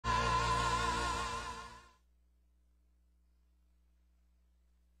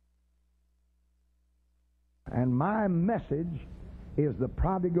And my message is the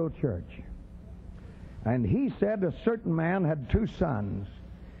Prodigal Church. And he said a certain man had 2 sons.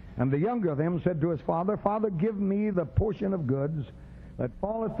 And the younger of them said to his father, Father, give me the portion of goods that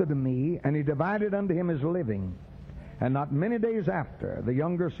falleth to me. And he divided unto him his living. And not many days after, the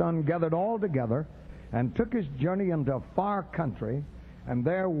younger son gathered all together and took his journey into a far country, and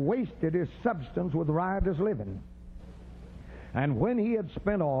there wasted his substance with riotous living. And when he had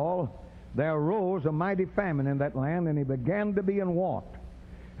spent all, there arose a mighty famine in that land, and he began to be in want.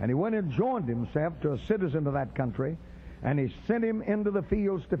 And he went and joined himself to a citizen of that country, and he sent him into the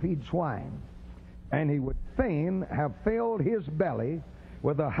fields to feed swine. And he would fain have filled his belly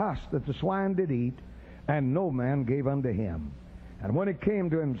with the husk that the swine did eat, and no man gave unto him. And when he came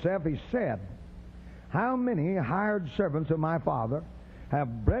to himself, he said, How many hired servants of my father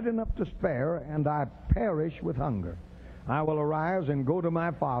have bread enough to spare, and I perish with hunger? I will arise and go to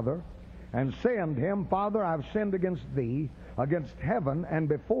my father, and say unto him, Father, I have sinned against thee, against heaven, and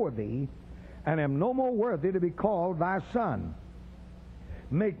before thee, and am no more worthy to be called thy son.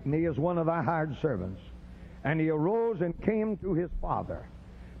 Make me as one of thy hired servants. And he arose and came to his father.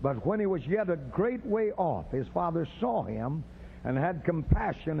 But when he was yet a great way off, his father saw him, and had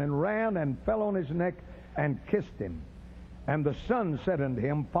compassion, and ran and fell on his neck, and kissed him. And the son said unto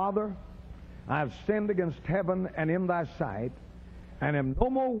him, Father, I have sinned against heaven and in thy sight, and am no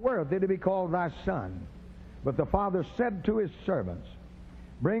more worthy to be called thy son. But the father said to his servants,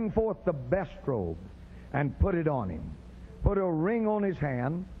 Bring forth the best robe, and put it on him. Put a ring on his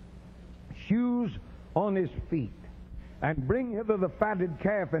hand, shoes on his feet, and bring hither the fatted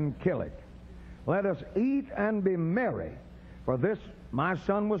calf, and kill it. Let us eat and be merry, for this my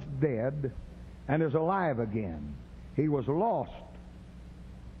son was dead, and is alive again. He was lost,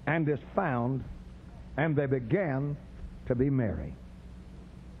 and is found, and they began to be merry.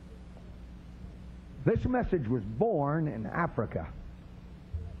 This message was born in Africa.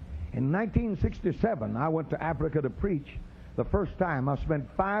 In 1967, I went to Africa to preach the first time. I spent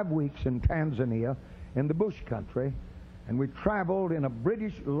 5 weeks in Tanzania in the bush country, and we traveled in a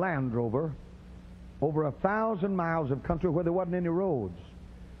British Land Rover over 1,000 miles of country where there wasn't any roads.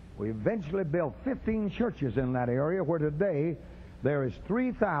 We eventually built 15 churches in that area, where today there is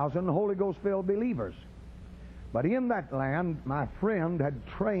 3,000 Holy Ghost-filled believers. But in that land, my friend had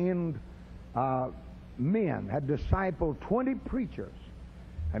trained men, had discipled 20 preachers.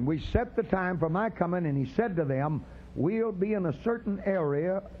 And we set the time for my coming, and he said to them, We'll be in a certain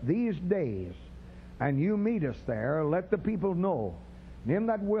area these days, and you meet us there. Let the people know. And in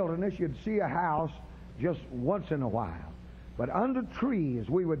that wilderness, you'd see a house just once in a while. But under trees,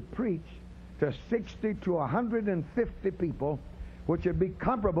 we would preach to 60 to 150 people, which would be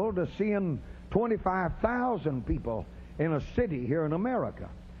comparable to seeing 25,000 people in a city here in America.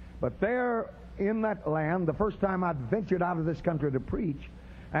 But there in that land, the first time I'd ventured out of this country to preach,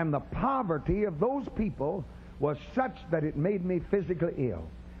 and the poverty of those people was such that it made me physically ill.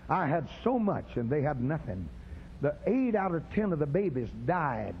 I had so much, and they had nothing. 8 out of 10 of the babies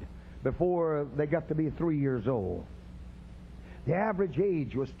died before they got to be 3 years old. The average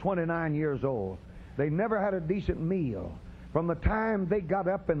age was 29 years old. They never had a decent meal. From the time they got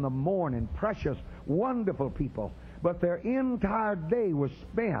up in the morning, precious, wonderful people, but their entire day was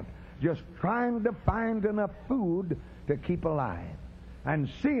spent just trying to find enough food to keep alive. And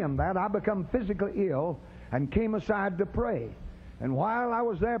seeing that, I become physically ill and came aside to pray. And while I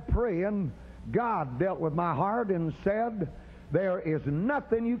was there praying, God dealt with my heart and said, there is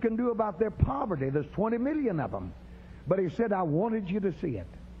nothing you can do about their poverty. There's 20 million of them. But he said, I wanted you to see it.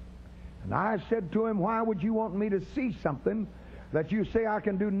 And I said to him, why would you want me to see something that you say I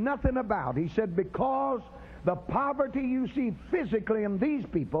can do nothing about? He said, because the poverty you see physically in these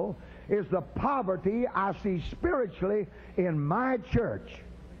people is the poverty I see spiritually in my church,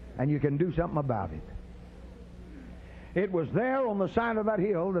 and you can do something about it. It was there on the side of that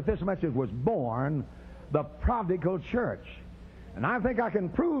hill that this message was born, the Prodigal Church. And I think I can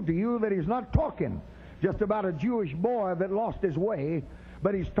prove to you that he's not talking just about a Jewish boy that lost his way,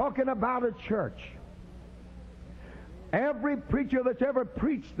 but he's talking about a church. Every preacher that's ever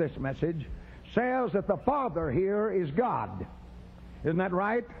preached this message says that the Father here is God. Isn't that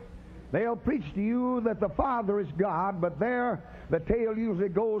right? They'll preach to you that the Father is God, but there the tale usually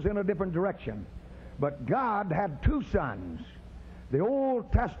goes in a different direction. But God had 2 sons. The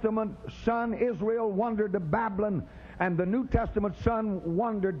Old Testament son, Israel, wandered to Babylon, and the New Testament son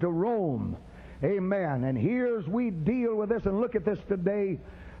wandered to Rome. Amen. And here as we deal with this and look at this today,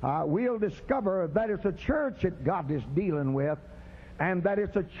 we'll discover that it's a church that God is dealing with, and that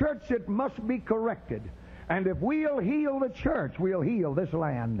it's a church that must be corrected, And if we'll heal the church, we'll heal this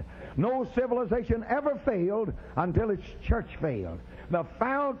land. No civilization ever failed until its church failed. The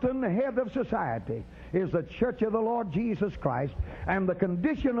fountainhead of society is the church of the Lord Jesus Christ, and the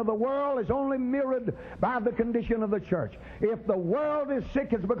condition of the world is only mirrored by the condition of the church. If the world is sick,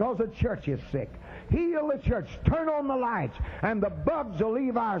 it's because the church is sick. Heal the church. Turn on the lights, and the bugs will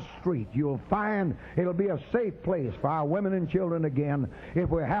leave our street. You'll find it'll be a safe place for our women and children again if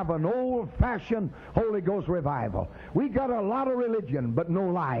we have an old-fashioned Holy Ghost revival. We got a lot of religion, but no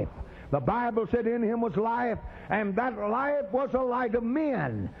life. The Bible said in him was life, and that life was a light of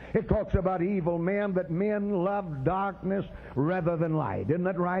men. It talks about evil men, that men love darkness rather than light. Isn't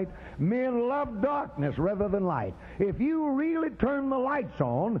that right? Men love darkness rather than light. If you really turn the lights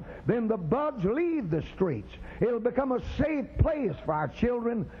on, then the bugs leave the streets. It'll become a safe place for our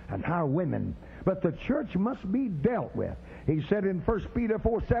children and our women. But the church must be dealt with. He said in 1 Peter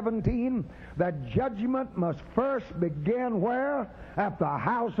 4:17 that judgment must first begin where? At the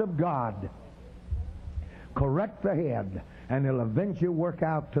house of God. Correct the head, and it'll eventually work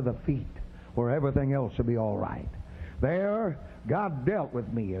out to the feet, where everything else will be all right. There, God dealt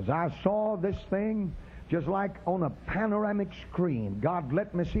with me as I saw this thing, just like on a panoramic screen. God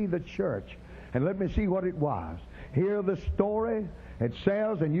let me see the church, and let me see what it was. Hear the story. It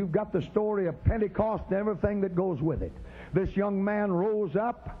says, and you've got the story of Pentecost and everything that goes with it. This young man rose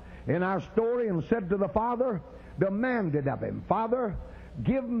up in our story and said to the Father, demanded of him, Father,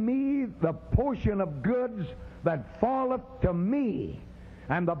 give me the portion of goods that falleth to me.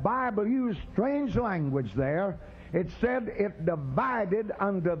 And the Bible used strange language there. It said it divided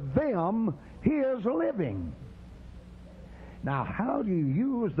unto them his living. Now, how do you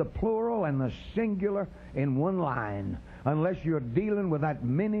use the plural and the singular in one line unless you're dealing with that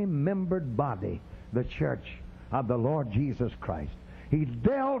many-membered body, the church of the Lord Jesus Christ? He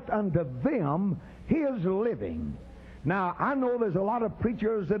dealt unto them his living. Now, I know there's a lot of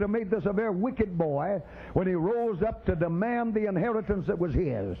preachers that have made this a very wicked boy when he rose up to demand the inheritance that was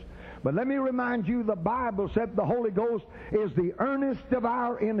his. But let me remind you, the Bible said the Holy Ghost is the earnest of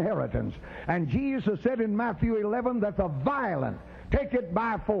our inheritance. And Jesus said in Matthew 11 that the violent take it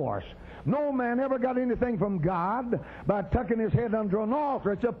by force. No man ever got anything from God by tucking his head under an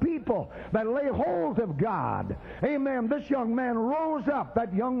altar. It's a people that lay hold of God. Amen. This young man rose up,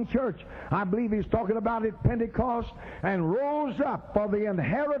 that young church, I believe he's talking about at Pentecost, and rose up for the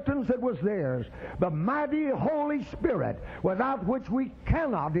inheritance that was theirs. The mighty Holy Spirit, without which we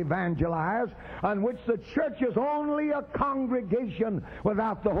cannot evangelize, on which the church is only a congregation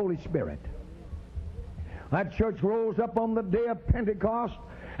without the Holy Spirit. That church rose up on the day of Pentecost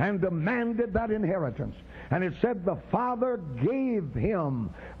and demanded that inheritance. And it said the Father gave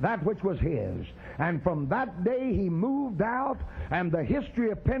him that which was his. And from that day he moved out, and the history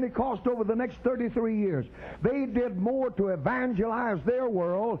of Pentecost over the next 33 years, they did more to evangelize their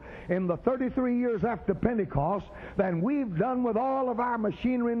world in the 33 years after Pentecost than we've done with all of our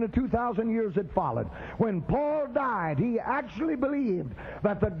machinery in the 2,000 years that followed. When Paul died, he actually believed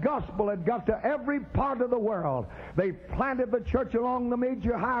that the gospel had got to every part of the world. They planted the church along the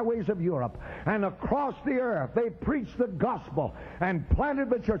major highways of Europe and across the earth. They preached the gospel and planted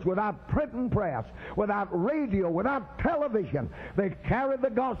the church without print and press, without radio, without television. They carried the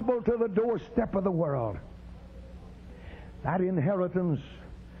gospel to the doorstep of the world. That inheritance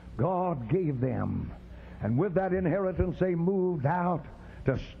God gave them. And with that inheritance they moved out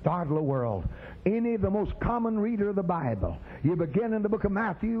to startle the world. The most common reader of the Bible, you begin in the book of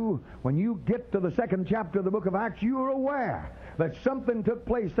Matthew, when you get to the 2nd chapter of the book of Acts, you're aware that something took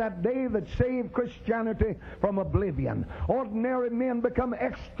place that day that saved Christianity from oblivion. Ordinary men become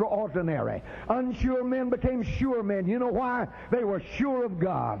extraordinary. Unsure men became sure men. You know why? They were sure of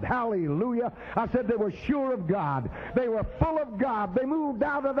God. Hallelujah. I said they were sure of God. They were full of God. They moved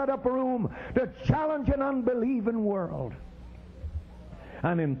out of that upper room to challenge an unbelieving world.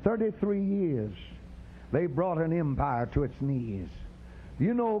 And in 33 years, they brought an empire to its knees.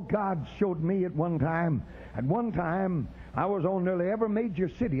 You know, God showed me at one time, I was on nearly every major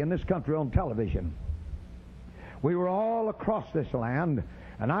city in this country on television. We were all across this land,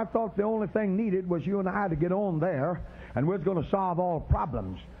 and I thought the only thing needed was you and I to get on there, and we're going to solve all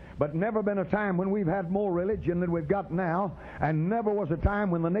problems. But never been a time when we've had more religion than we've got now, and never was a time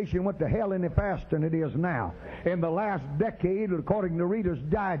when the nation went to hell any faster than it is now. In the last decade, according to Reader's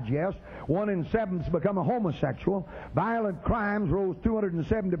Digest, 1 in 7's become a homosexual. Violent crimes rose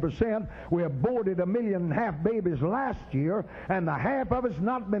 270%. We aborted 1.5 million babies last year, and the half of it's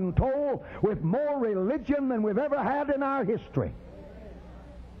not been told with more religion than we've ever had in our history.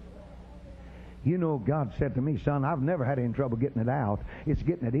 You know, God said to me, son, I've never had any trouble getting it out. It's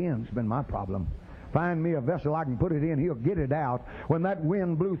getting it in. It's been my problem. find me a vessel I can put it in, he'll get it out. When that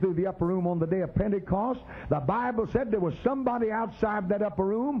wind blew through the upper room on the day of Pentecost, the Bible said there was somebody outside that upper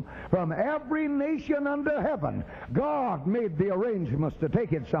room from every nation under heaven. God made the arrangements to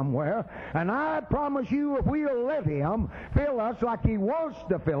take it somewhere, and I promise you, if we'll let him fill us like he wants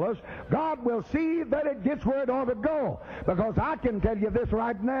to fill us, God will see that it gets where it ought to go. Because I can tell you this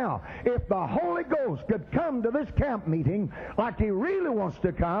right now, if the Holy Ghost could come to this camp meeting like he really wants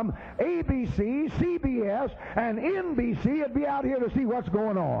to come, ABC, CBS, and NBC would be out here to see what's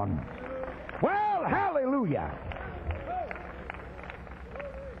going on. Well, hallelujah.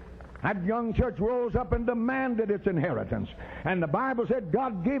 That young church rose up and demanded its inheritance. And the Bible said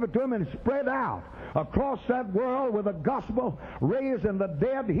God gave it to them and it spread out across that world with the gospel, raising the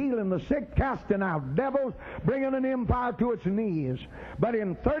dead, healing the sick, casting out devils, bringing an empire to its knees. But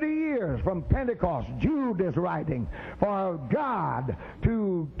in 30 years from Pentecost, Jude is writing, for God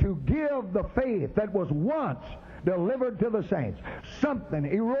to give the faith that was once delivered to the saints. Something,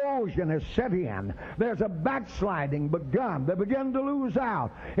 erosion has set in. There's a backsliding begun. They begin to lose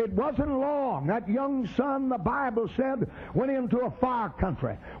out. It wasn't long. That young son, the Bible said, went into a far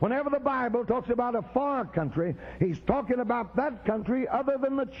country. Whenever the Bible talks about a far country, he's talking about that country other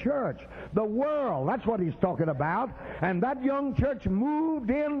than the church, the world. That's what he's talking about. And that young church moved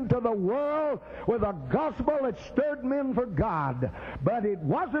into the world with a gospel that stirred men for God. But it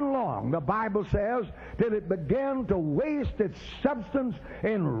wasn't long, the Bible says, till it began to waste its substance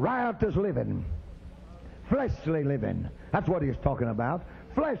in riotous living, fleshly living. That's what he's talking about,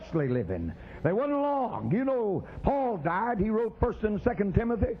 fleshly living. They wasn't long. You know, Paul died. He wrote 1st and 2nd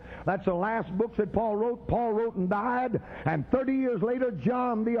Timothy. That's the last books that Paul wrote. Paul wrote and died. And 30 years later,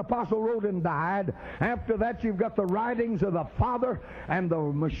 John the Apostle wrote and died. After that, you've got the writings of the Father and the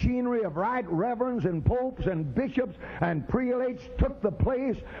machinery of right reverends and popes and bishops and prelates took the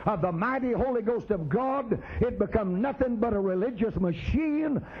place of the mighty Holy Ghost of God. It became nothing but a religious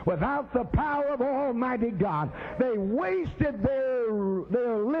machine without the power of Almighty God. They wasted their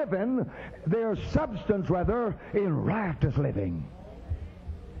living, their substance rather, in riotous living.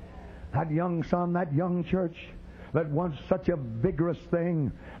 That young son, that young church that once such a vigorous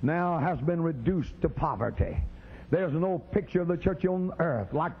thing now has been reduced to poverty. There's no picture of the church on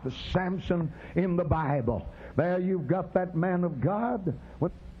earth like the Samson in the Bible. There you've got that man of God.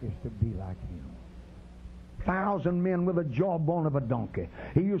 What is to be like him? 1,000 men with a jawbone of a donkey.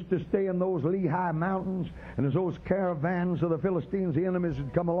 He used to stay in those Lehigh mountains, and as those caravans of the Philistines, the enemies,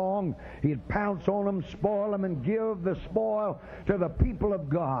 had come along, he'd pounce on them, spoil them, and give the spoil to the people of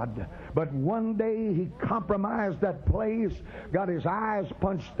God. But one day he compromised that place, got his eyes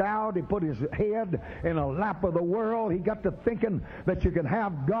punched out, he put his head in a lap of the world. He got to thinking that you can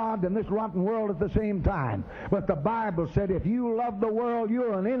have God and this rotten world at the same time. But the Bible said if you love the world,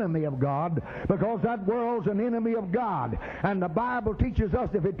 you're an enemy of God, because that world's an enemy of God. And the Bible teaches us,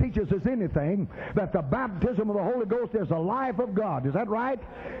 if it teaches us anything, that the baptism of the Holy Ghost is the life of God. Is that right?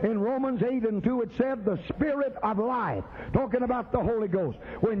 In Romans 8:2 it said the Spirit of life, talking about the Holy Ghost.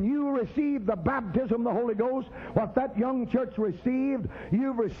 When you receive the baptism of the Holy Ghost, what that young church received,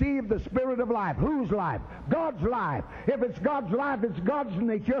 you've received the Spirit of life. Whose life? God's life. If it's God's life, it's God's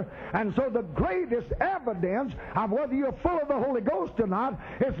nature. And so the greatest evidence of whether you're full of the Holy Ghost or not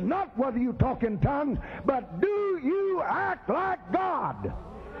is not whether you talk in tongues, but do you act like God?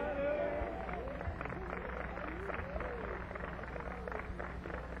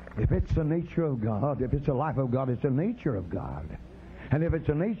 If it's the nature of God, if it's the life of God, it's the nature of God. And if it's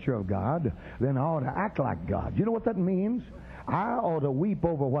the nature of God, then I ought to act like God. You know what that means? I ought to weep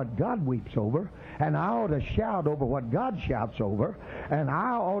over what God weeps over, and I ought to shout over what God shouts over, and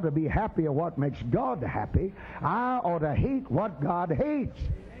I ought to be happy at what makes God happy. I ought to hate what God hates.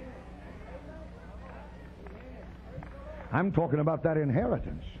 I'm talking about that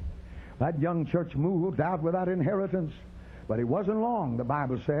inheritance. That young church moved out with that inheritance, but it wasn't long, the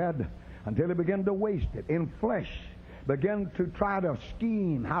Bible said, until he began to waste it in flesh, began to try to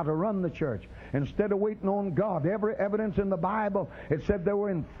scheme how to run the church instead of waiting on God. Every evidence in the Bible, it said they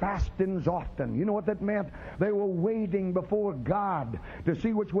were in fastings often. You know what that meant? They were waiting before God to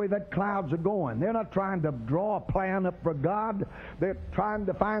see which way that clouds are going. They're not trying to draw a plan up for God. They're trying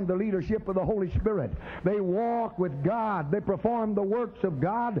to find the leadership of the Holy Spirit. They walk with God. They perform the works of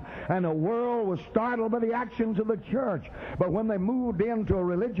God, and the world was startled by the actions of the church. But when they moved into a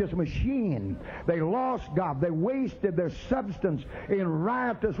religious machine, they lost God. They wasted said there's substance in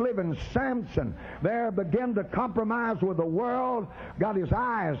riotous living. Samson there began to compromise with the world, got his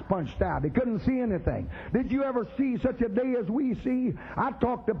eyes punched out. He couldn't see anything. Did you ever see such a day as we see? I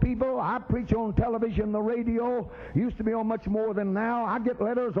talk to people. I preach on television, the radio. Used to be on much more than now. I get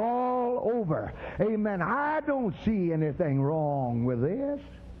letters all over. Amen. I don't see anything wrong with this.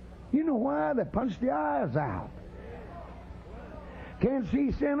 You know why? They punched the eyes out. Can't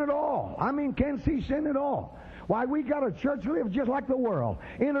see sin at all. I mean, can't see sin at all. Why, we got a church live just like the world,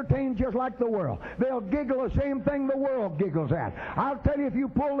 entertain just like the world. They'll giggle the same thing the world giggles at. I'll tell you, if you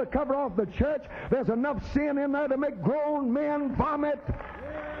pull the cover off the church, there's enough sin in there to make grown men vomit.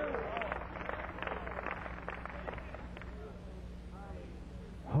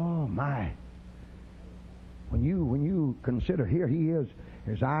 Oh my! When you consider, here he is,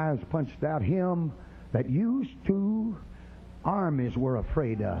 his eyes punched out, him that used to armies were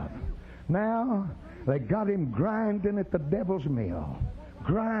afraid of. Now they got him grinding at the devil's mill.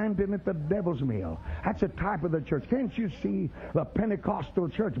 Grinding at the devil's mill. That's a type of the church. Can't you see the Pentecostal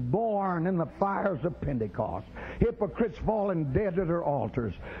church born in the fires of Pentecost? Hypocrites falling dead at her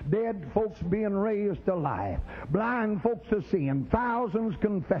altars. Dead folks being raised to life. Blind folks to seeing. Thousands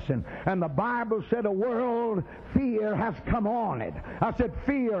confessing. And the Bible said a world fear has come on it. I said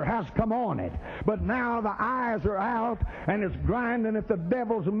fear has come on it. But now the eyes are out and it's grinding at the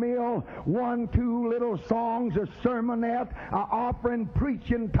devil's mill. 1, 2 little songs, a sermonette, a offering,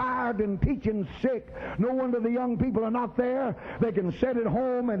 preaching tired and teaching sick. No wonder the young people are not there. They can sit at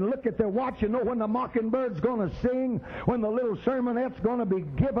home and look at their watch and know when the mockingbird's going to sing, when the little sermonette's going to be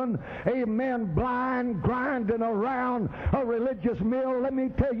given. Amen. Blind, grinding around a religious mill. Let me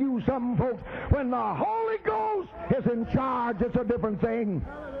tell you something, folks. When the Holy Ghost is in charge, it's a different thing.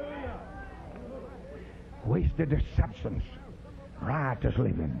 Wasted their substance. Riotous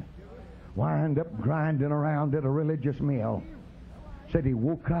living. Wind up grinding around at a religious mill. Said he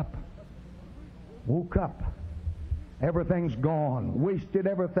woke up. Everything's gone. Wasted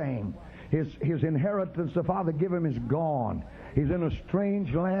everything. His inheritance the Father gave him is gone. He's in a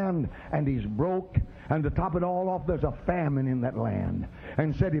strange land and he's broke. And to top it all off, there's a famine in that land.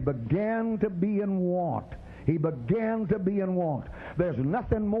 And said he began to be in want. He began to be in want. There's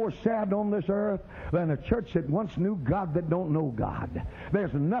nothing more sad on this earth than a church that once knew God that don't know God.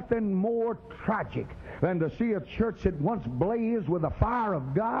 There's nothing more tragic than to see a church that once blazed with the fire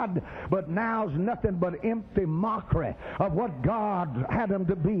of God, but now's nothing but empty mockery of what God had him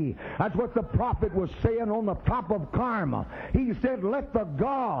to be. That's what the prophet was saying on the top of Carmel. He said, let the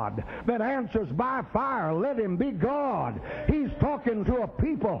God that answers by fire, let him be God. He's talking to a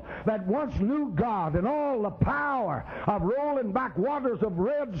people that once knew God and all the power of rolling back waters of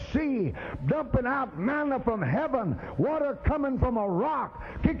Red Sea, dumping out manna from heaven, water coming from a rock,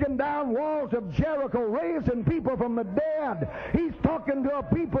 kicking down walls of Jericho, raising people from the dead. He's talking to a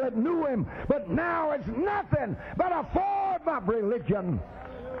people that knew him, but now it's nothing but a form of religion.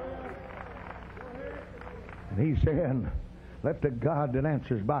 And he's saying, let the God that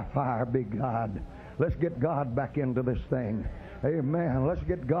answers by fire be God. Let's get God back into this thing. Amen. Let's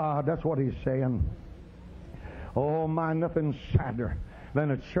get God. That's what he's saying. Oh my, nothing sadder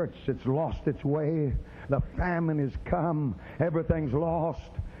than a church that's lost its way. The famine has come. Everything's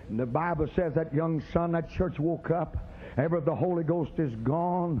lost. And the Bible says that young son, that church woke up. The Holy Ghost is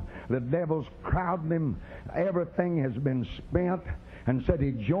gone. The devil's crowding him. Everything has been spent. And said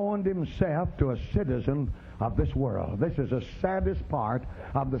he joined himself to a citizen of this world. This is the saddest part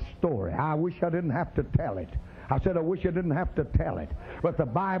of the story. I wish I didn't have to tell it. I said, I wish I didn't have to tell it. But the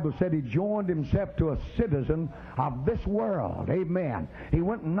Bible said he joined himself to a citizen of this world. Amen. He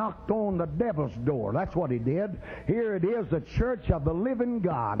went and knocked on the devil's door. That's what he did. Here it is, the church of the living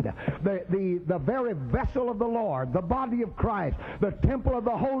God. The very vessel of the Lord, the body of Christ, the temple of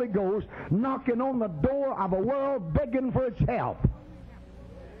the Holy Ghost, knocking on the door of a world begging for its help.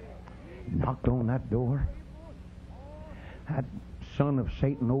 He knocked on that door. That son of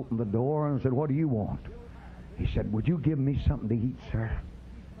Satan opened the door and said, what do you want? He said, would you give me something to eat, sir?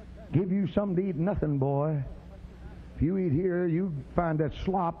 Give you something to eat? Nothing, boy. If you eat here, you find that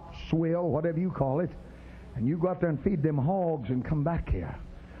slop, swill, whatever you call it, and you go out there and feed them hogs and come back here.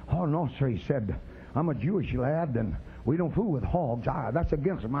 Oh, no, sir, he said, I'm a Jewish lad, and we don't fool with hogs. That's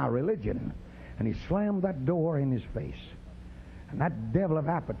against my religion. And he slammed that door in his face. And that devil of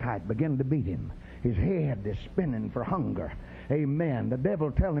appetite began to beat him. His head is spinning for hunger. Amen. The devil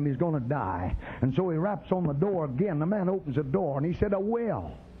telling him he's going to die. And so he raps on the door again. The man opens the door and he said, I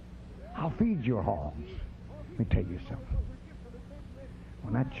will. I'll feed your hogs. Let me tell you something.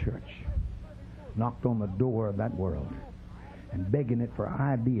 When that church knocked on the door of that world and begging it for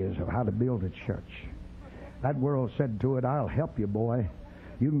ideas of how to build a church, That world said to it, I'll help you, boy.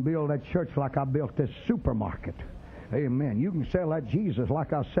 You can build that church like I built this supermarket. Amen. You can sell that Jesus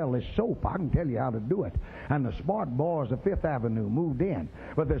like I sell this soap. I can tell you how to do it. And the smart boys of Fifth Avenue moved in.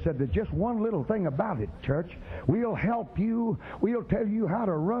 But they said, there's just one little thing about it, church. We'll help you. We'll tell you how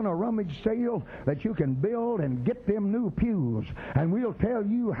to run a rummage sale that you can build and get them new pews. And we'll tell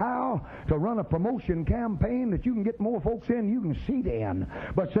you how to run a promotion campaign that you can get more folks in you can seat in.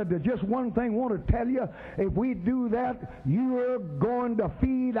 But said, there's just one thing I want to tell you. If we do that, you're going to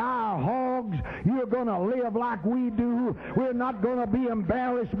feed our hogs. You're going to live like we do. We're not going to be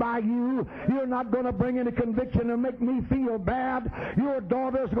embarrassed by you. You're not going to bring any conviction and make me feel bad. Your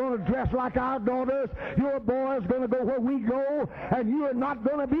daughter's going to dress like our daughters. Your boy's going to go where we go. And you're not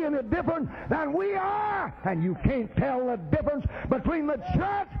going to be any different than we are. And you can't tell the difference between the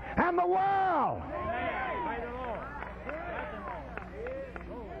church and the world.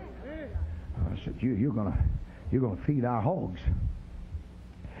 I said, you're going to feed our hogs.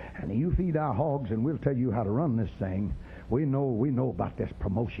 And you feed our hogs, and we'll tell you how to run this thing. We know about this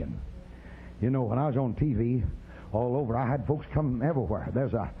promotion. You know, when I was on TV all over, I had folks come everywhere.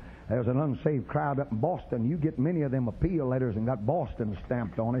 There's an unsaved crowd up in Boston. You get many of them appeal letters and got Boston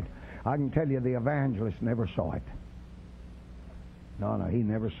stamped on it. I can tell you the evangelist never saw it. No, he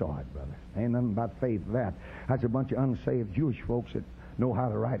never saw it, brother. Ain't nothing about faith for that. That's a bunch of unsaved Jewish folks that know how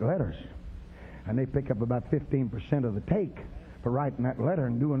to write letters. And they pick up about 15% of the take for writing that letter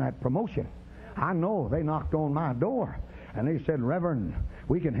and doing that promotion. I know they knocked on my door and they said, Reverend,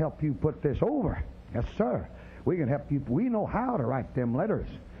 we can help you put this over. Yes, sir. We can help you. We know how to write them letters.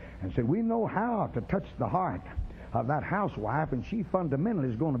 And said, we know how to touch the heart of that housewife, and she fundamentally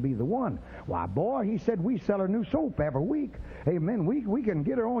is going to be the one. Why, boy, he said, we sell her new soap every week. Amen. We can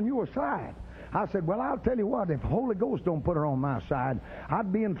get her on your side. I said, well, I'll tell you what, if the Holy Ghost don't put her on my side,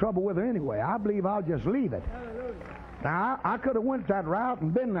 I'd be in trouble with her anyway. I believe I'll just leave it. Hallelujah. Now, I could have went that route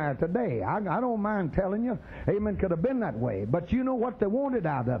and been there today. I don't mind telling you. Amen, could have been that way. But you know what they wanted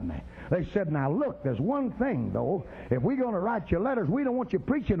out of me? They said, now look, there's one thing, though. If we're going to write your letters, we don't want you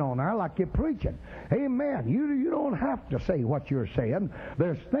preaching on there like you're preaching. Amen. You don't have to say what you're saying.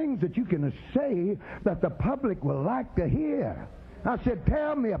 There's things that you can say that the public will like to hear. I said,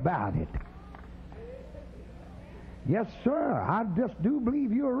 tell me about it. Yes, sir, I just do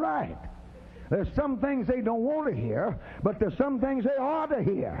believe you're right. There's some things they don't want to hear, but there's some things they ought to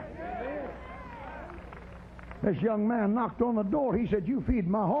hear. This young man knocked on the door. He said, you feed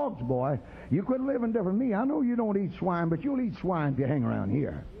my hogs, boy. You quit living different than me. I know you don't eat swine, but you'll eat swine if you hang around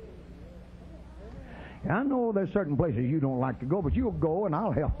here. I know there's certain places you don't like to go, but you'll go and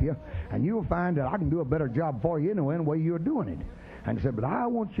I'll help you, and you'll find that I can do a better job for you anyway, the way you're doing it. And he said, but I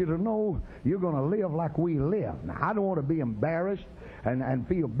want you to know you're going to live like we live. Now, I don't want to be embarrassed and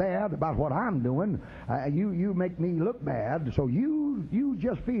feel bad about what I'm doing. You make me look bad, so you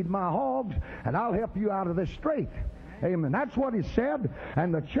just feed my hogs, and I'll help you out of this strait. Amen. That's what he said,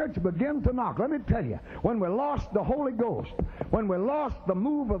 and the church began to knock. Let me tell you, when we lost the Holy Ghost, when we lost the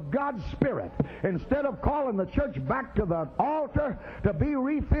move of God's Spirit, instead of calling the church back to the altar to be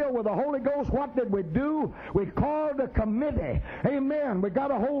refilled with the Holy Ghost, what did we do? We called a committee. Amen. We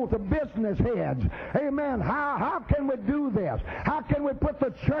got a hold of business heads. Amen. How can we do this? How can we put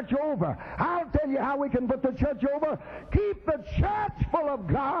the church over? I'll tell you how we can put the church over. Keep the church full of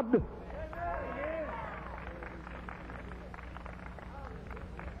God.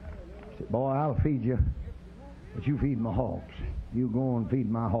 Boy, I'll feed you, but you feed my hogs. You go and feed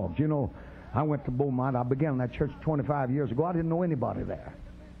my hogs. You know, I went to Beaumont. I began that church 25 years ago. I didn't know anybody there.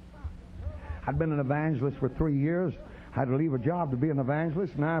 I'd been an evangelist for 3 years. I had to leave a job to be an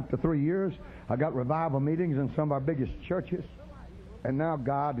evangelist. Now, after 3 years, I got revival meetings in some of our biggest churches. And now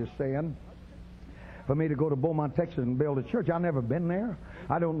God is saying for me to go to Beaumont, Texas and build a church. I've never been there.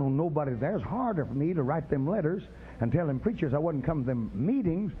 I don't know nobody there. It's harder for me to write them letters and tell them preachers I wouldn't come to them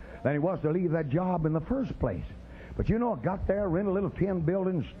meetings than it was to leave that job in the first place. But you know, I got there, rented a little tin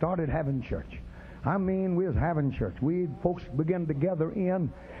building, started having church. I mean, we was having church. Folks began to gather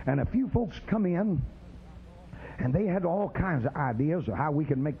in, and a few folks come in, and they had all kinds of ideas of how we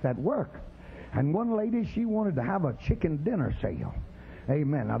could make that work. And one lady, she wanted to have a chicken dinner sale.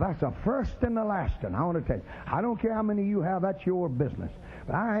 Amen. Now, that's the first and the last one. I want to tell you, I don't care how many you have, that's your business.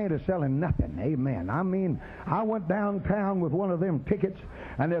 But I ain't selling nothing. Amen. I mean, I went downtown with one of them tickets,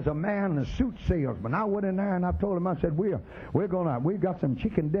 and there's a man, a suit salesman. I went in there, and I told him, I said, we've got some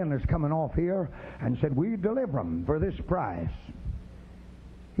chicken dinners coming off here, and said, we deliver them for this price.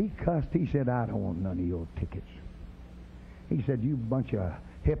 He cussed. He said, I don't want none of your tickets. He said, you bunch of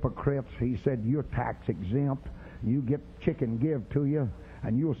hypocrites. He said, you're tax exempt. You get chicken give to you.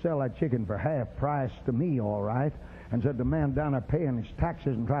 and you'll sell that chicken for half price to me, all right. And said the man down there paying his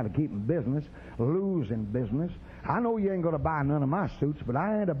taxes and trying to keep in business, losing business. I know you ain't going to buy none of my suits, but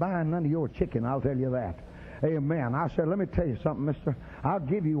I ain't a-buying none of your chicken, I'll tell you that. Amen. I said, let me tell you something, mister. I'll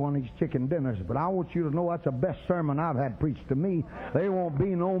give you one of these chicken dinners, but I want you to know that's the best sermon I've had preached to me. There won't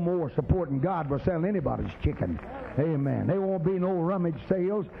be no more supporting God for selling anybody's chicken. Amen. There won't be no rummage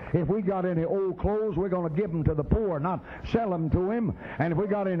sales. If we got any old clothes, we're going to give them to the poor, not sell them to him. And if we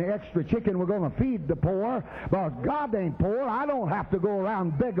got any extra chicken, we're going to feed the poor. But God ain't poor. I don't have to go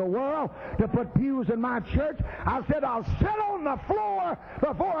around beg a world to put pews in my church. I said, I'll sit on the floor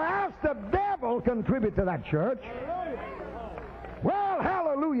before I ask the devil contribute to that church. Well,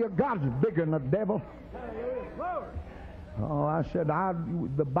 hallelujah, God's bigger than the devil. Oh, I said,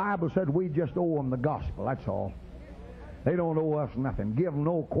 the Bible said we just owe them the gospel, that's all. They don't owe us nothing. Give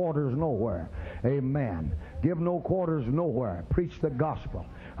no quarters nowhere. Amen. Give no quarters nowhere. Preach the gospel.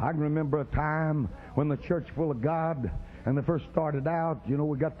 I can remember a time when the church full of God, and they first started out, you know,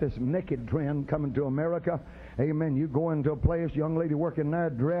 we got this naked trend coming to America. Amen. You go into a place, young lady working there,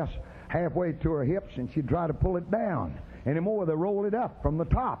 dress halfway to her hips, and she'd try to pull it down. Anymore, they roll it up from the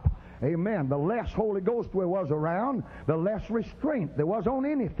top. Amen. The less Holy Ghost there was around, the less restraint there was on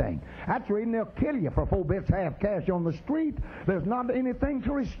anything. That's the reason they'll kill you for 4 bits half cash on the street. There's not anything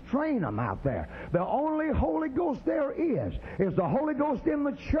to restrain them out there. The only Holy Ghost there is the Holy Ghost in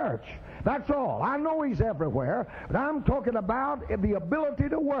the church. That's all. I know He's everywhere, but I'm talking about the ability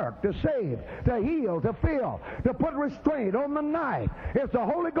to work, to save, to heal, to fill, to put restraint on the knife. It's the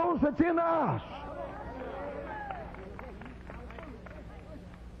Holy Ghost that's in us.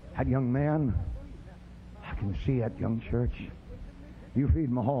 That young man, I can see that young church. You feed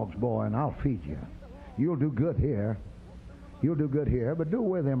my hogs, boy, and I'll feed you. You'll do good here. You'll do good here, but do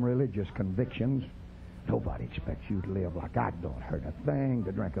away them religious convictions. Nobody expects you to live like I don't hurt a thing,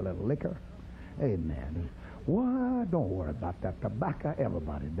 to drink a little liquor. Amen. Why, don't worry about that tobacco.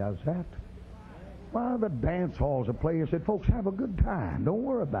 Everybody does that. Why, the dance hall's a place that folks have a good time. Don't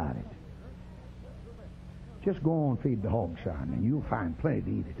worry about it. Just go on and feed the hog, son, and you'll find plenty to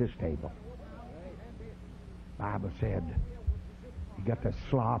eat at this table. The Bible said he got the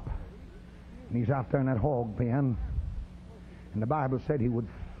slop, and he's out there in that hog pen, and the Bible said he would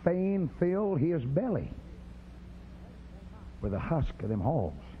fain fill his belly with the husk of them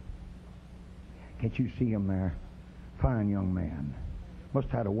hogs. Can't you see him there? Fine young man. Must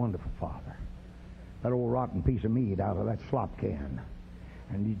have had a wonderful father. That old rotten piece of meat out of that slop can,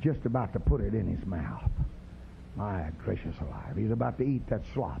 and he's just about to put it in his mouth. My gracious alive. He's about to eat that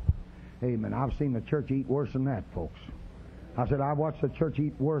slop. Amen. I've seen the church eat worse than that, folks. I said, I've watched the church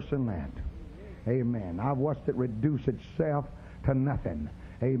eat worse than that. Amen. I've watched it reduce itself to nothing.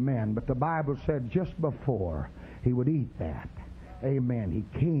 Amen. But the Bible said just before he would eat that, amen,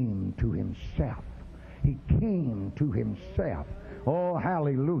 he came to himself. He came to himself. Oh,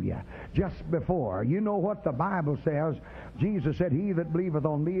 hallelujah. Just before. You know what the Bible says? Jesus said, he that believeth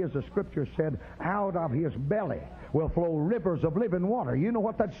on me, as the Scripture said, out of his belly will flow rivers of living water. You know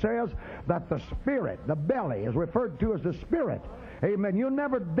what that says? That the Spirit, the belly, is referred to as the Spirit. Amen. You're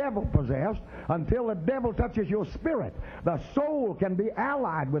never devil-possessed until the devil touches your spirit. The soul can be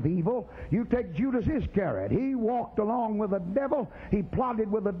allied with evil. You take Judas Iscariot. He walked along with the devil. He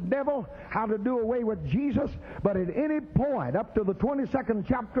plotted with the devil how to do away with Jesus. But at any point, up to the 22nd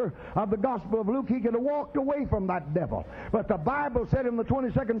chapter of the Gospel of Luke, he could have walked away from that devil. But the Bible said in the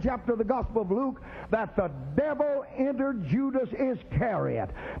 22nd chapter of the Gospel of Luke that the devil entered Judas Iscariot.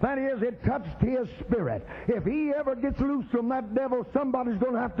 That is, it touched his spirit. If he ever gets loose from that devil, somebody's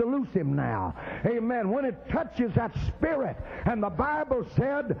going to have to loose him now. Amen. When it touches that spirit, and the Bible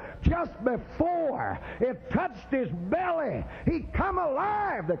said just before it touched his belly, he come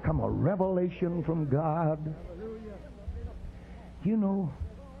alive. There come a revelation from God. You know,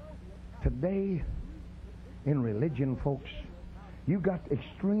 today in religion, folks, you got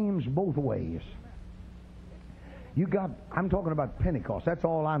extremes both ways. I'm talking about Pentecost. That's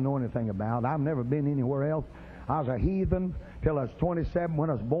all I know anything about. I've never been anywhere else. I was a heathen till I was 27. When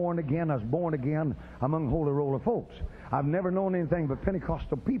I was born again among holy roller folks. I've never known anything but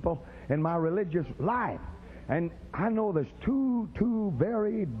Pentecostal people in my religious life. And I know there's two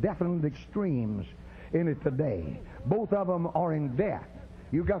very definite extremes in it today. Both of them are in death.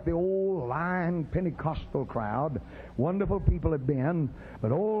 You've got the old line Pentecostal crowd. Wonderful people have been,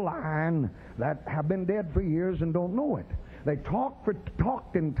 but old line that have been dead for years and don't know it. They talked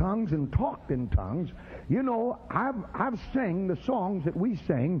in tongues and talked in tongues. You know, I've sang the songs that we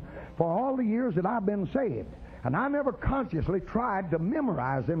sing for all the years that I've been saved. And I never consciously tried to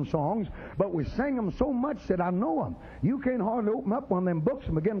memorize them songs, but we sing them so much that I know them. You can't hardly open up one of them books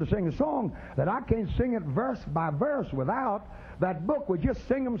and begin to sing a song that I can't sing it verse by verse without that book. We just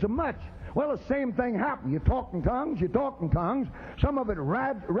sing them so much. Well, the same thing happened. You talk in tongues, you talk in tongues. Some of it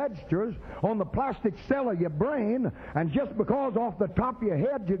registers on the plastic cell of your brain, and just because off the top of your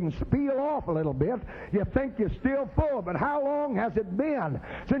head you can spiel off a little bit, you think you're still full. But how long has it been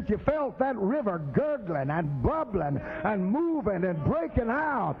since you felt that river gurgling and bubbling and moving and breaking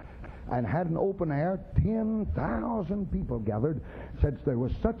out? And had an open air, 10,000 people gathered, since there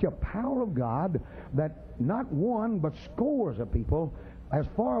was such a power of God that not one but scores of people as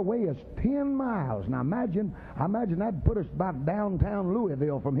far away as 10 miles. Now I imagine that'd put us about downtown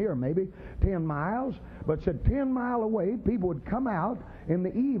Louisville from here, maybe 10 miles. But said 10 mile away, people would come out in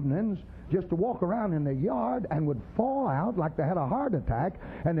the evenings just to walk around in the yard and would fall out like they had a heart attack,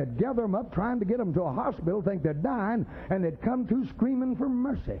 and they'd gather them up trying to get them to a hospital, think they're dying, and they'd come to screaming for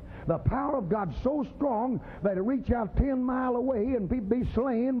mercy. The power of God's so strong that it reach out 10 mile away and people be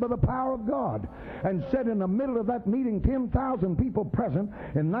slain by the power of God. And said in the middle of that meeting, 10,000 people present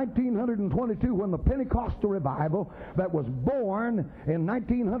in 1922, when the Pentecostal revival that was born in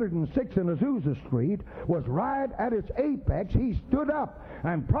 1906 in Azusa Street was right at its apex, he stood up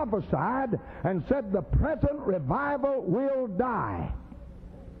and prophesied and said the present revival will die.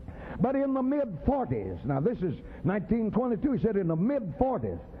 But in the mid-40s, now this is 1922, he said in the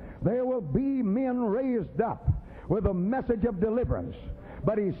mid-40s, there will be men raised up with a message of deliverance.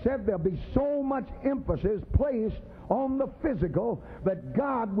 But he said there'll be so much emphasis placed on the physical that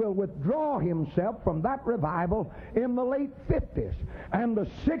God will withdraw himself from that revival in the late 50s. And the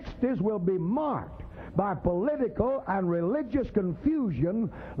 60s will be marked by political and religious confusion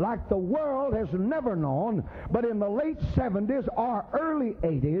like the world has never known. But in the late 70s or early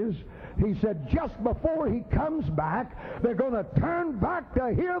 80s, he said just before he comes back, they're going to turn back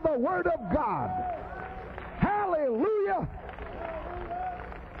to hear the Word of God. Hallelujah!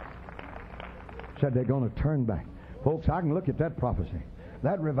 Said they're going to turn back. Folks, I can look at that prophecy.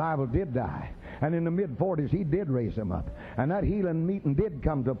 That revival did die. And in the mid-40s, he did raise them up. And that healing meeting did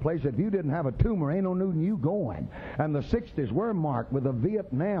come to a place that if you didn't have a tumor, ain't no need you going. And the 60s were marked with the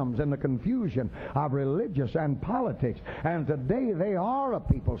Vietnams and the confusion of religious and politics. And today they are a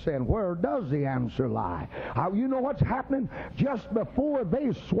people saying, where does the answer lie? You know what's happening? Just before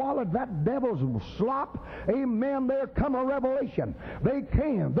they swallowed that devil's slop, amen, there come a revelation. They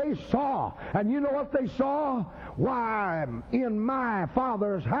came, they saw. And you know what they saw? Why, in my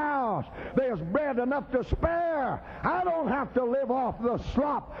Father's house there's bread enough to spare. I don't have to live off the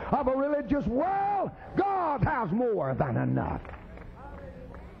slop of a religious world. God has more than enough.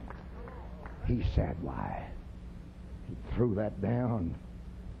 He said, why? He threw that down.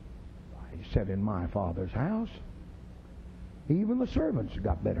 He said, in my Father's house, even the servants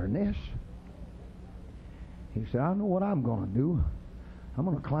got better than this. He said, I know what I'm going to do. I'm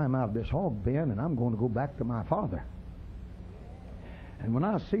going to climb out of this hog pen and I'm going to go back to my Father. And when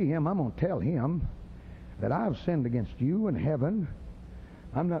I see him, I'm going to tell him that I've sinned against you in heaven.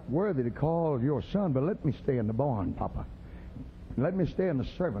 I'm not worthy to call your son, but let me stay in the barn, Papa. Let me stay in the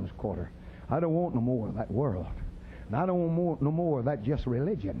servant's quarter. I don't want no more of that world. And I don't want no more of that just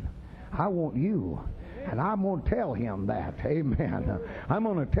religion. I want you. And I'm going to tell him that. Amen. I'm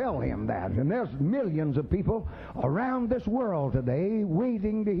going to tell him that. And there's millions of people around this world today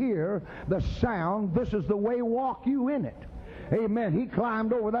waiting to hear the sound, this is the way, walk you in it. Amen. He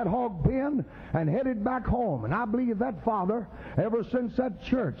climbed over that hog pen and headed back home. And I believe that father, ever since that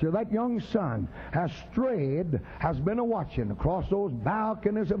church or that young son has strayed, has been a-watching across those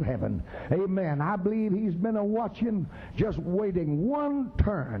balconies of heaven. Amen. I believe he's been a-watching, just waiting one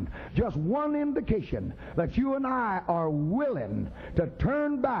turn, just one indication that you and I are willing to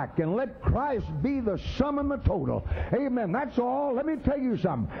turn back and let Christ be the sum and the total. Amen. That's all. Let me tell you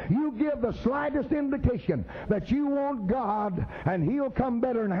something. You give the slightest indication that you want God, and he'll come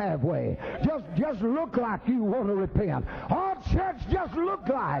better than halfway. Just look like you want to repent. Our church just look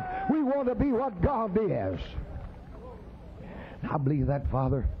like we want to be what God is. I believe that,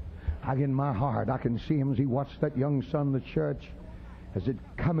 Father. In my heart, I can see him as he watched that young son of the church as it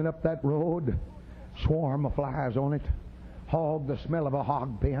coming up that road. Swarm of flies on it. Hog, the smell of a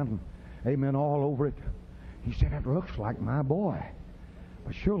hog pen. Amen, all over it. He said, it looks like my boy.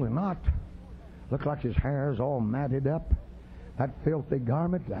 But surely not. Look like his hair's all matted up. That filthy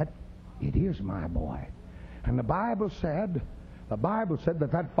garment, it is my boy. And the Bible said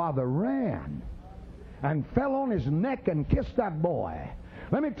that father ran and fell on his neck and kissed that boy.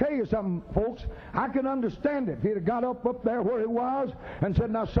 Let me tell you something, folks. I can understand it. If he'd have got up there where he was and said,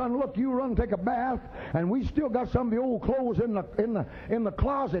 now, son, look, you run take a bath, and we still got some of the old clothes in the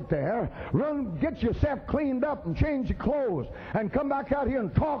closet there. Run, get yourself cleaned up and change your clothes and come back out here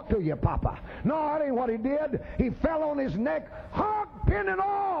and talk to you, Papa. No, that ain't what he did. He fell on his neck, hog, pin, and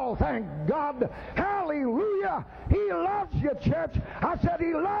all. Thank God. Hallelujah. He loves you, church. I said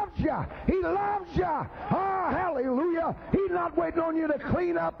he loves you. He loves you. Oh, hallelujah. He's not waiting on you to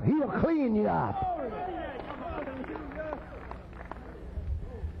clean up. He'll clean you up.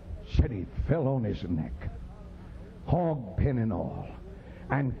 Said he fell on his neck, hog, pin, and all,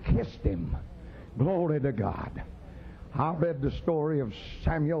 and kissed him. Glory to God. I read the story of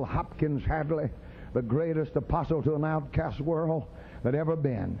Samuel Hopkins Hadley, the greatest apostle to an outcast world that ever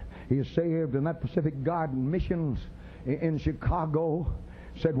been. He saved in that Pacific Garden Missions in Chicago.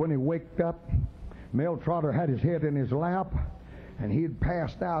 Said when he waked up, Mel Trotter had his head in his lap, and he'd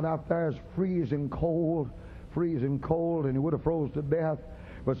passed out there, as freezing cold, and he would have froze to death.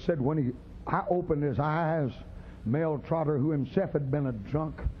 But said when he opened his eyes, Mel Trotter, who himself had been a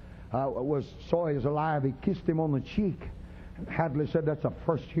drunk, saw he was alive. He kissed him on the cheek. And Hadley said, that's the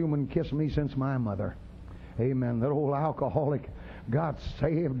first human kiss me since my mother. Amen. That old alcoholic got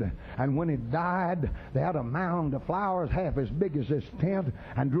saved, and when he died, they had a mound of flowers half as big as this tent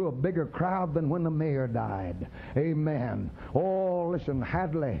and drew a bigger crowd than when the mayor died. Amen. Oh, listen,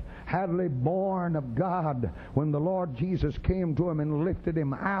 Hadley born of God when the Lord Jesus came to him and lifted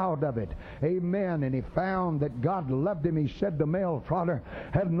him out of it. Amen. And he found that God loved him. He said to Mel Trotter,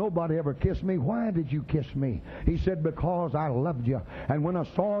 had nobody ever kissed me? Why did you kiss me? He said, because I loved you, and when I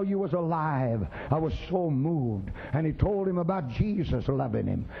saw you was alive, I was so moved. And he told him about Jesus loving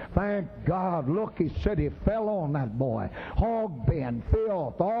him. Thank God. Look, he said he fell on that boy. Hog pen,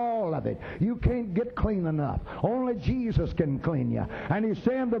 filth, all of it. You can't get clean enough. Only Jesus can clean you. And he's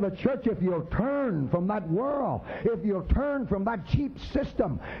saying to the church, if you'll turn from that world, if you'll turn from that cheap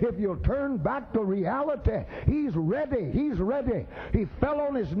system, if you'll turn back to reality, he's ready. He's ready. He fell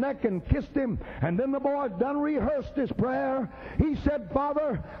on his neck and kissed him, and then the boy done rehearsed his prayer. He said,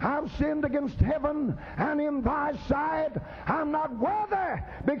 Father, I've sinned against heaven and in thy sight. I'm not worthy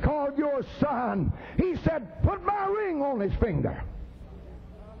be called your son. He said, put my ring on his finger.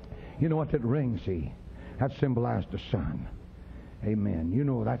 You know what that ring, see? That symbolized the son. Amen. You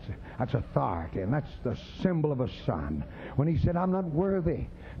know that's authority, and that's the symbol of a son. When he said, I'm not worthy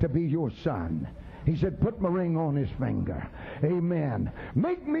to be your son, he said, put my ring on his finger. Amen.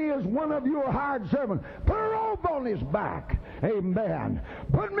 Make me as one of your hired servants. Put a robe on his back. Amen.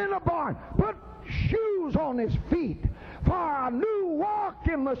 Put me in a barn. Put shoes on his feet for a new walk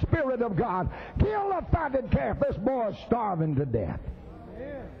in the Spirit of God. Kill a fatted calf. This boy's starving to death.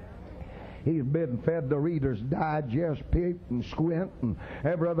 He's been fed the Reader's Digest, Peep and Squint and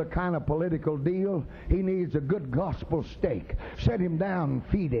every other kind of political deal. He needs a good gospel steak. Set him down and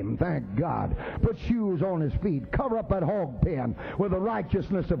feed him, thank God. Put shoes on his feet. Cover up that hog pen with the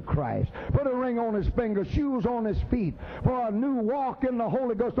righteousness of Christ. Put a ring on his finger, shoes on his feet for a new walk in the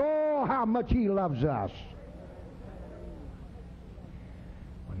Holy Ghost. Oh, how much he loves us.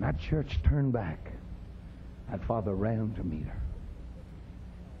 When that church turned back, that father ran to meet her.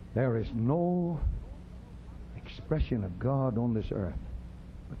 There is no expression of God on this earth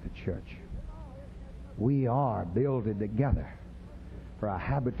but the church. We are builded together for a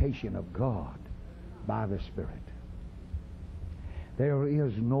habitation of God by the Spirit. There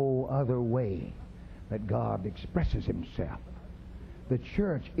is no other way that God expresses himself. The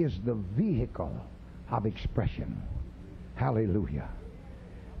church is the vehicle of expression. Hallelujah.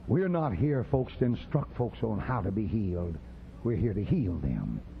 We're not here, folks, to instruct folks on how to be healed. We're here to heal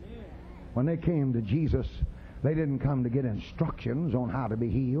them. When they came to Jesus, they didn't come to get instructions on how to be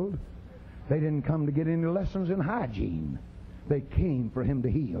healed. They didn't come to get any lessons in hygiene. They came for him to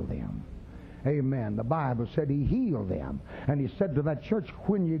heal them. Amen. The Bible said he healed them. And he said to that church,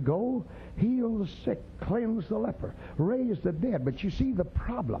 when you go, heal the sick, cleanse the leper, raise the dead. But you see the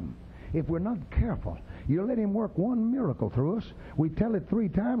problem. If we're not careful, you let him work one miracle through us. We tell it 3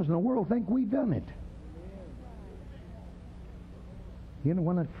 times and the world think we've done it. You know,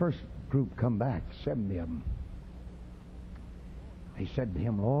 when that first group come back, 70 of them, they said to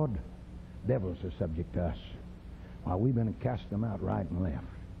him, Lord, devils are subject to us, while we've been casting them out right and left.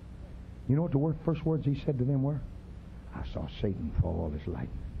 You know what the first words he said to them were? I saw Satan fall as lightning.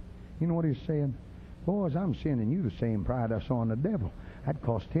 You know what he's saying? Boys, I'm seeing in you the same pride I saw in the devil. That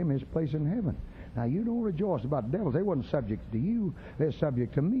cost him his place in heaven. Now, you don't rejoice about devils. They wasn't subject to you. They're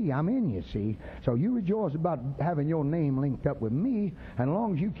subject to me. I'm in you, see. So you rejoice about having your name linked up with me, and as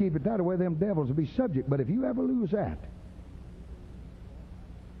long as you keep it that way, them devils will be subject. But if you ever lose that,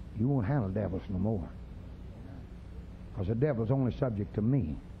 You won't handle devils no more. Because the devil's only subject to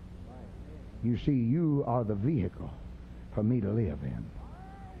me. You see, you are the vehicle for me to live in.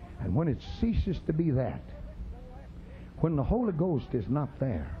 And when it ceases to be that, when the Holy Ghost is not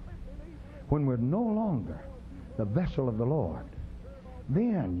there, when we're no longer the vessel of the Lord,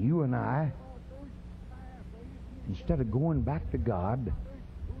 then you and I, instead of going back to God,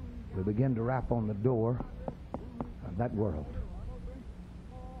 we begin to rap on the door of that world.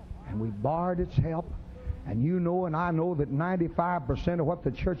 And we barred its help. And you know and I know that 95% of what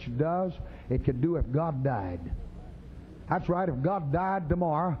the church does, it could do if God died. That's right, if God died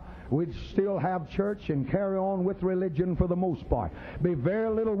tomorrow, we'd still have church and carry on with religion for the most part. Be very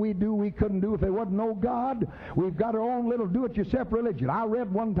little we do we couldn't do if there wasn't no God. We've got our own little do-it-yourself religion. I read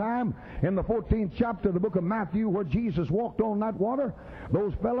one time in the 14th chapter of the book of Matthew where Jesus walked on that water.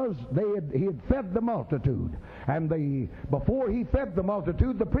 Those fellows, he had fed the multitude. And before he fed the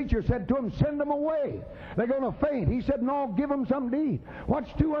multitude, the preacher said to him, send them away. They're going to faint. He said, no, give them something to eat. What's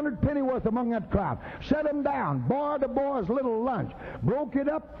 200 pennyworth among that crowd? Set them down. Borrowed the boys' little lunch. Broke it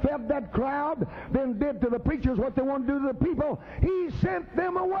up, fed that crowd, then did to the preachers what they want to do to the people. He sent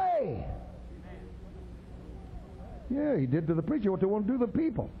them away. Yeah, he did to the preacher what they want to do to the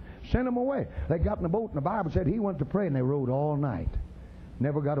people. Sent them away. They got in the boat, and the Bible said he went to pray, and they rowed all night.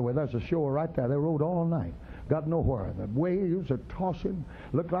 Never got away. There's a shore right there. They rowed all night. Got nowhere. The waves are tossing.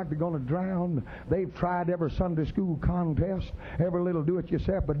 Look like they're going to drown. They've tried every Sunday school contest, every little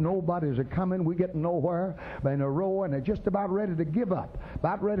do-it-yourself, but nobody's a-coming. We get nowhere. They're in a row, and they're just about ready to give up.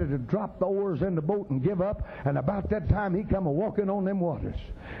 About ready to drop the oars in the boat and give up. And about that time, he come a-walking on them waters.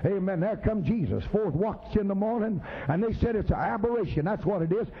 Amen. There come Jesus, fourth watch in the morning, and they said it's an aberration. That's what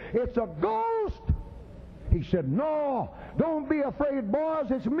it is. It's a ghost. He said, no, don't be afraid, boys.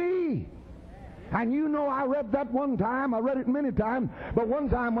 It's me. And you know, I read that one time. I read it many times. But one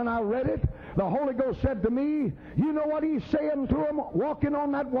time when I read it, the Holy Ghost said to me, you know what he's saying to them walking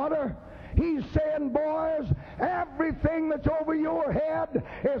on that water? He's saying, boys, everything that's over your head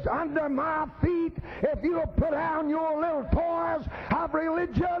is under my feet. If you'll put down your little toys of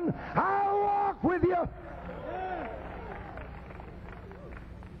religion, I'll walk with you.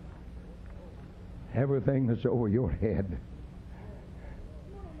 Everything that's over your head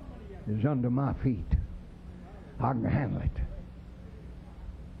is under my feet. I can handle it.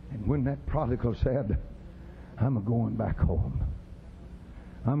 And when that prodigal said, I'm going back home.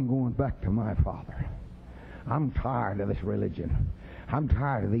 I'm going back to my father. I'm tired of this religion. I'm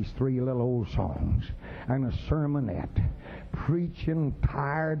tired of these three little old songs and a sermonette. Preaching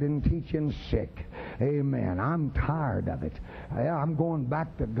tired and teaching sick. Amen. I'm tired of it. I'm going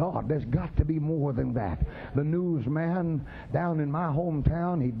back to God. There's got to be more than that. The newsman down in my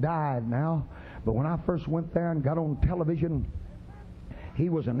hometown, he died now. But when I first went there and got on television, he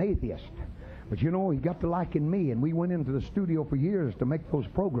was an atheist. But you know, he got to liking me, and we went into the studio for years to make those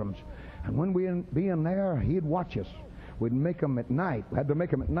programs. And when we'd be in there, he'd watch us. We'd make them at night. We had to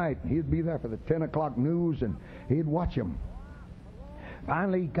make them at night. He'd be there for the 10 o'clock news, and he'd watch them.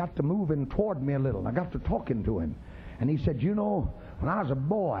 Finally, he got to moving toward me a little. I got to talking to him. And he said, you know, when I was a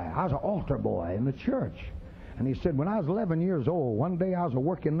boy, I was an altar boy in the church. And he said, when I was 11 years old, one day I was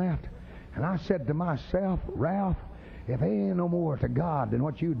working that. And I said to myself, Ralph, if there ain't no more to God than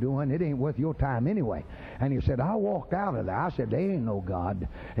what you doing, it ain't worth your time anyway. And he said, I walked out of there. I said, there ain't no God.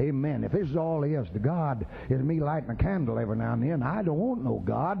 Amen. If this is all there is to God, is me lighting a candle every now and then. I don't want no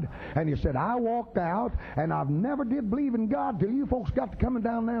God. And he said, I walked out, and I've never did believe in God till you folks got to coming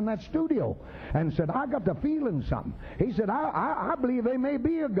down there in that studio. And said, I got to feeling something. He said, I believe there may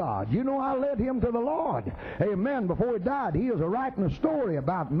be a God. You know, I led him to the Lord. Amen. Before he died, he was writing a story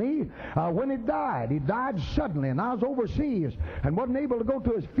about me. When he died suddenly, and I was overseas and wasn't able to go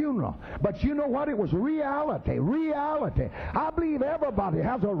to his funeral. But you know what? It was reality. Reality. I believe everybody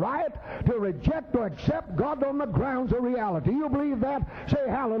has a right to reject or accept God on the grounds of reality. You believe that? Say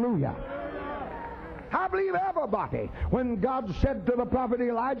hallelujah. I believe everybody. When God said to the prophet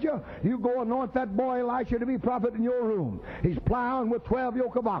Elijah, you go anoint that boy Elisha to be prophet in your room. He's plowing with 12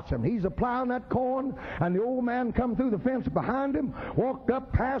 yoke of oxen. He's plowing that corn, and the old man come through the fence behind him, walked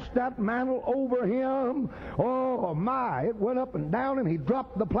up past that mantle over him. Oh my, it went up and down, and he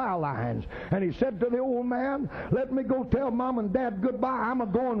dropped the plow lines. And he said to the old man, let me go tell mom and dad goodbye. I'm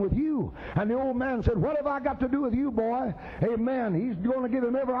a-going with you. And the old man said, what have I got to do with you, boy? Amen. He's going to give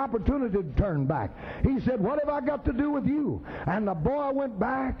him every opportunity to turn back. He said, what have I got to do with you? And the boy went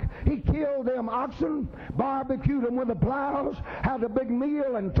back. He killed them oxen, barbecued them with the plows, had a big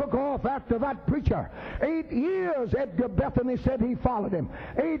meal, and took off after that preacher. 8 years, Edgar Bethany said he followed him.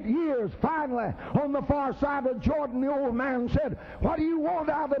 8 years. Finally, on the far side of Jordan, the old man said, what do you want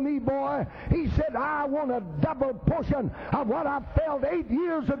out of me, boy? He said, I want a double portion of what I felt 8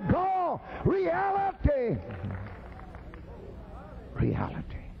 years ago. Reality.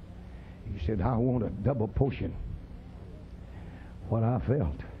 Reality. He said, I want a double portion. What I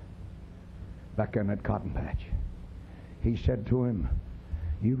felt back in that cotton patch. He said to him,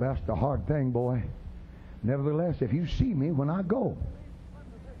 you've asked a hard thing, boy. Nevertheless, if you see me when I go,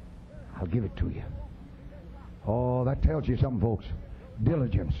 I'll give it to you. Oh, that tells you something, folks.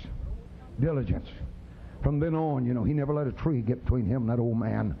 Diligence. Diligence. From then on, you know, he never let a tree get between him and that old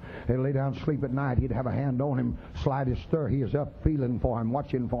man. He'd lay down and sleep at night. He'd have a hand on him, slightest stir. He is up feeling for him,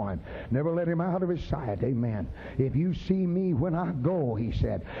 watching for him. Never let him out of his sight. Amen. If you see me when I go, he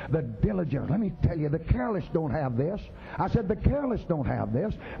said, the diligent. Let me tell you, the careless don't have this. I said, the careless don't have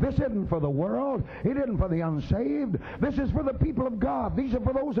this. This isn't for the world. It isn't for the unsaved. This is for the people of God. These are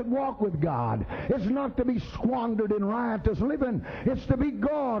for those that walk with God. It's not to be squandered in riotous living. It's to be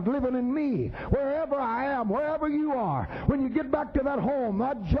God living in me. Wherever I am, wherever you are, when you get back to that home,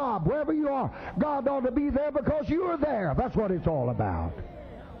 that job, wherever you are, God ought to be there because you are there. That's what it's all about.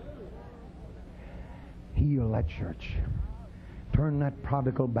 Heal that church. Turn that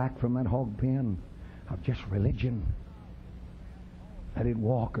prodigal back from that hog pen of just religion. Let it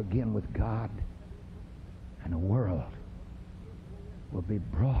walk again with God, and the world will be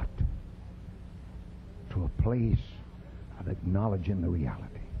brought to a place of acknowledging the reality.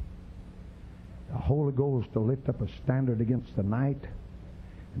 The Holy Ghost will lift up a standard against the night,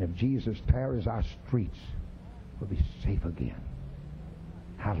 and if Jesus tarries, our streets will be safe again.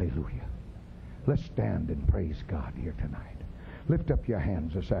 Hallelujah. Let's stand and praise God here tonight. Lift up your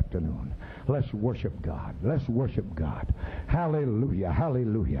hands this afternoon. Let's worship God. Let's worship God. Hallelujah,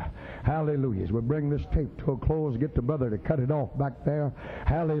 hallelujah, hallelujah. As we bring this tape to a close, get the brother to cut it off back there.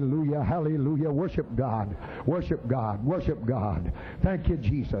 Hallelujah, hallelujah. Worship God. Worship God. Worship God. Thank you,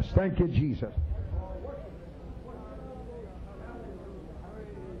 Jesus. Thank you, Jesus.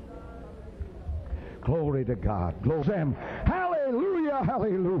 Glory to God. Glory to Him. Hallelujah,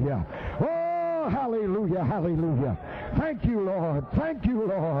 hallelujah. Oh, hallelujah, hallelujah. Thank you, Lord. Thank you,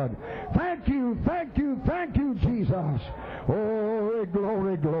 Lord. Thank you, thank you, thank you, Jesus. Oh,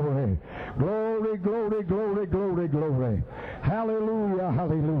 glory, glory. Glory, glory, glory, glory, glory. Hallelujah,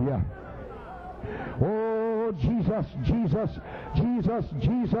 hallelujah. Oh, Jesus, Jesus, Jesus,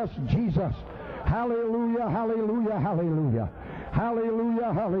 Jesus, Jesus. Hallelujah, hallelujah, hallelujah.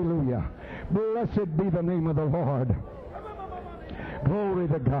 Hallelujah, hallelujah. Blessed be the name of the Lord. Glory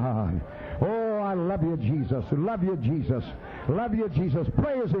to God. Oh, I love you, Jesus. Love you, Jesus. Love you, Jesus.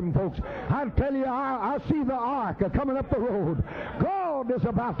 Praise Him, folks. I tell you, I see the ark coming up the road. God is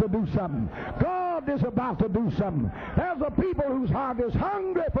about to do something. God is about to do something. There's a people whose heart is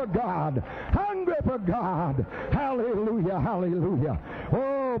hungry for God. Hungry for God. Hallelujah, hallelujah.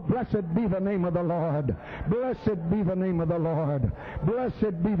 Oh, blessed be the name of the Lord. Blessed be the name of the Lord.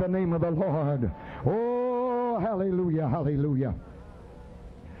 Blessed be the name of the Lord. Oh, hallelujah, hallelujah.